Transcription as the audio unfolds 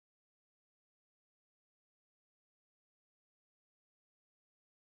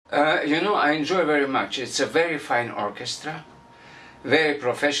You know, I enjoy very much. It's a very fine orchestra, very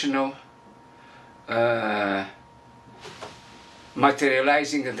professional,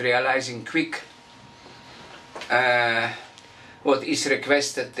 materializing and realizing quick what is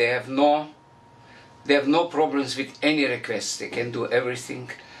requested. They have no problems with any request. They can do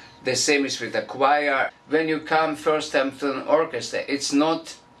everything. The same is with the choir. When you come first time to an orchestra, it's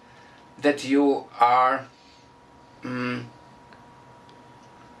not that you are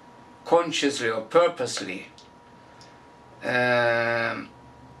consciously or purposely having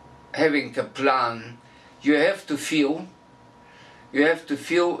a plan. You have to feel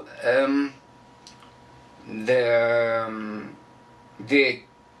the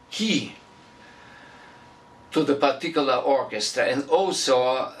key to the particular orchestra, and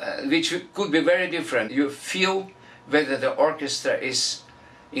also which could be very different. You feel whether the orchestra is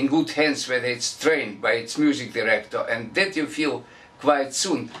in good hands, whether it's trained by its music director, and that you feel quite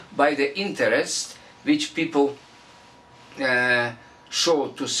soon by the interest which people show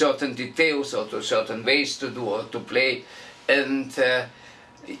to certain details or to certain ways to do or to play. And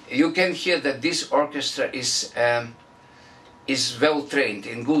you can hear that this orchestra is well trained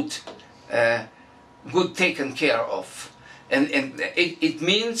and good taken care of, and it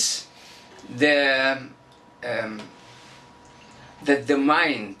means that the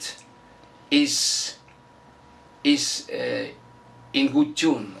mind is in good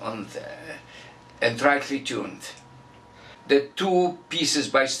tune and rightly tuned. The two pieces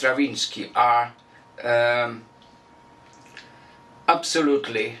by Stravinsky are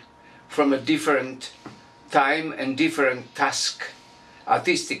absolutely from a different time and different task,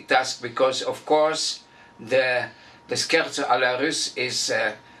 artistic task, because of course the Scherzo alla Russe is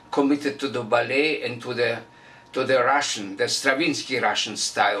committed to the ballet and to the Russian, the Stravinsky Russian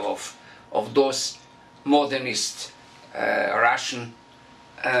style of those modernist Russian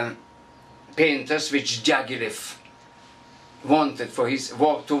painters which Diaghilev wanted for his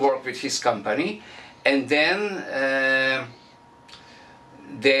work to work with his company. And then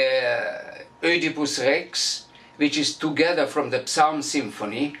the Oedipus Rex, which is together from the Psalm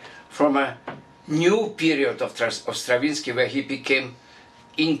Symphony, from a new period of Stravinsky, where he became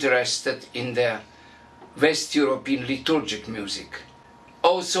interested in the West European liturgic music.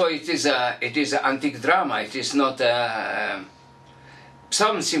 Also, it is an antique drama. It is not a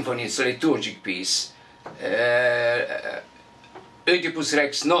Psalm Symphony. It's a liturgic piece. Oedipus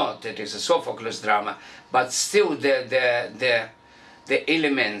Rex not. It is a Sophocles drama, but still the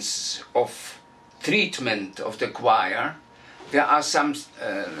elements of treatment of the choir, there are some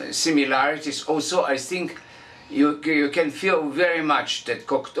similarities. Also, I think you can feel very much that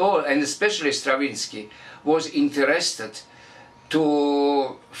Cocteau, and especially Stravinsky, was interested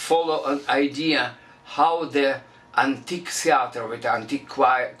to follow an idea how the antique theater with the antique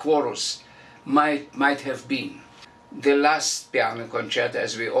chorus might have been. The last piano concerto,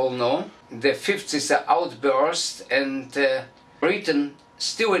 as we all know, the fifth is an outburst, and written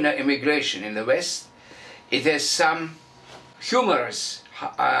still in immigration in the West. It has some humorous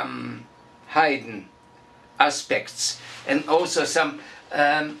Haydn aspects, and also some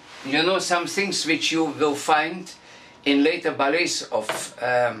some things which you will find in later ballets of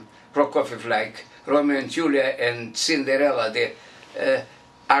Prokofjev, like Romeo and Juliet and Cinderella, the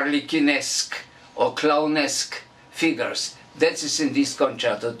Arlequinesque or clownesque figures. That is in this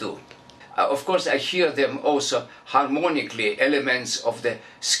concerto too. Of course, I hear them also harmonically, elements of the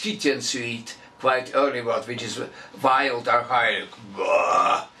Scythian suite, quite early work, which is wild, archaic.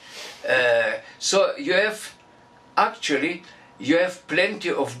 So you have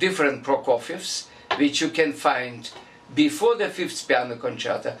plenty of different Prokofievs, which you can find before the fifth piano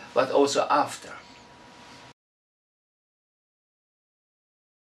concerto, but also after.